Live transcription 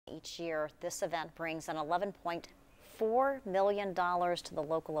each year. This event brings in $11.4 million to the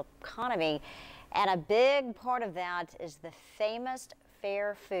local economy, and a big part of that is the famous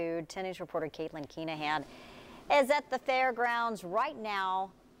fair food. 10 News reporter Caitlin Keenahan is at the fairgrounds right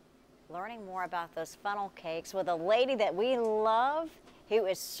now, learning more about those funnel cakes with a lady that we love, who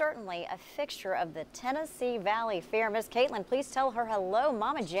is certainly a fixture of the Tennessee Valley Fair. Miss Caitlin, please tell her hello,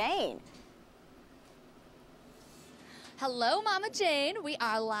 Mama Jane. Hello, Mama Jane. We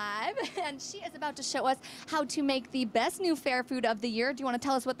are live, and she is about to show us how to make the best new fair food of the year. Do you want to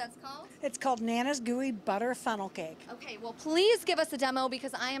tell us what that's called? It's called Nana's Gooey Butter Funnel Cake. Okay, well, please give us a demo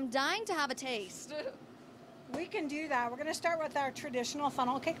because I am dying to have a taste. We can do that. We're going to start with our traditional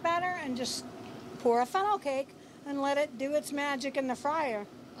funnel cake batter and just pour a funnel cake and let it do its magic in the fryer.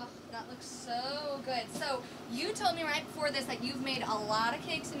 Oh, that looks so good. So you told me right before this that you've made a lot of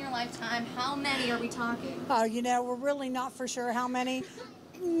cakes in your lifetime. How many are we talking? Oh, you know, we're really not for sure how many.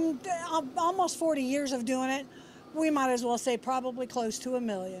 Almost 40 years of doing it. We might as well say probably close to 1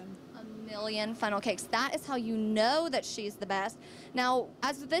 million. 1 million funnel cakes. That is how you know that she's the best. Now,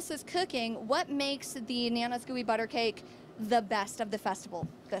 as this is cooking, what makes the Nana's Gooey Butter Cake the best of the festival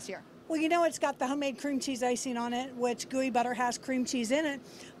this year? Well, you know, it's got the homemade cream cheese icing on it, which gooey butter has cream cheese in it,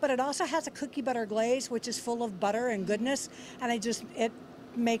 but it also has a cookie butter glaze, which is full of butter and goodness, and it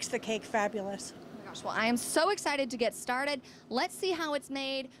makes the cake fabulous. Oh my gosh, well, I am so excited to get started. Let's see how it's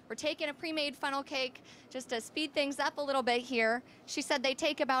made. We're taking a pre-made funnel cake just to speed things up a little bit here. She said they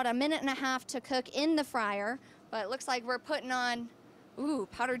take about 1.5 minutes to cook in the fryer, but it looks like we're putting on,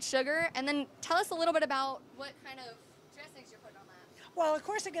 powdered sugar. And then tell us a little bit about what kind of dressings you're putting on that. Well, of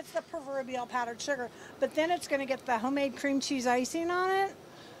course it gets the proverbial powdered sugar, but then it's going to get the homemade cream cheese icing on it,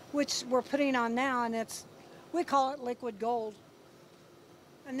 which we're putting on now, and we call it liquid gold.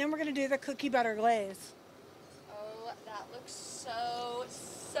 And then we're going to do the cookie butter glaze. Oh, that looks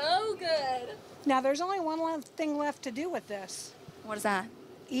so good. Now, there's only one thing left to do with this. What is that?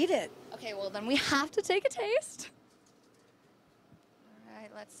 Eat it. Okay, well, then we have to take a taste. All right,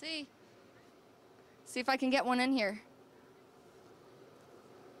 let's see. See if I can get one in here.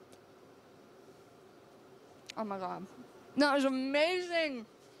 Oh my God, that was amazing.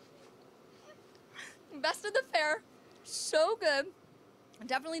 Best of the fair, so good.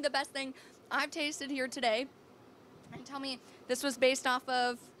 Definitely the best thing I've tasted here today. And tell me, this was based off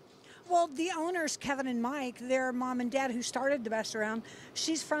of? Well, the owners, Kevin and Mike, their mom and dad who started the Best Around,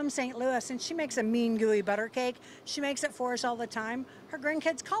 she's from St. Louis, and she makes a mean gooey butter cake. She makes it for us all the time. Her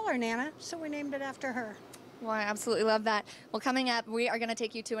grandkids call her Nana, so we named it after her. Well, I absolutely love that. Well, coming up, we are going to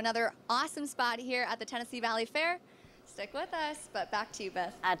take you to another awesome spot here at the Tennessee Valley Fair. Stick with us, but back to you,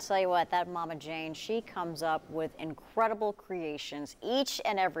 Beth. I tell you what, that Mama Jane, she comes up with incredible creations each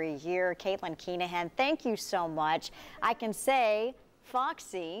and every year. Caitlin Keenahan, thank you so much. I can say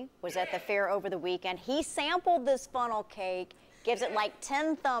Foxy was at the fair over the weekend. He sampled this funnel cake, gives it like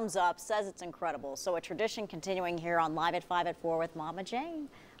 10 thumbs up, says it's incredible. So a tradition continuing here on Live at 5 at 4 with Mama Jane.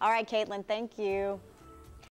 All right, Caitlin, thank you.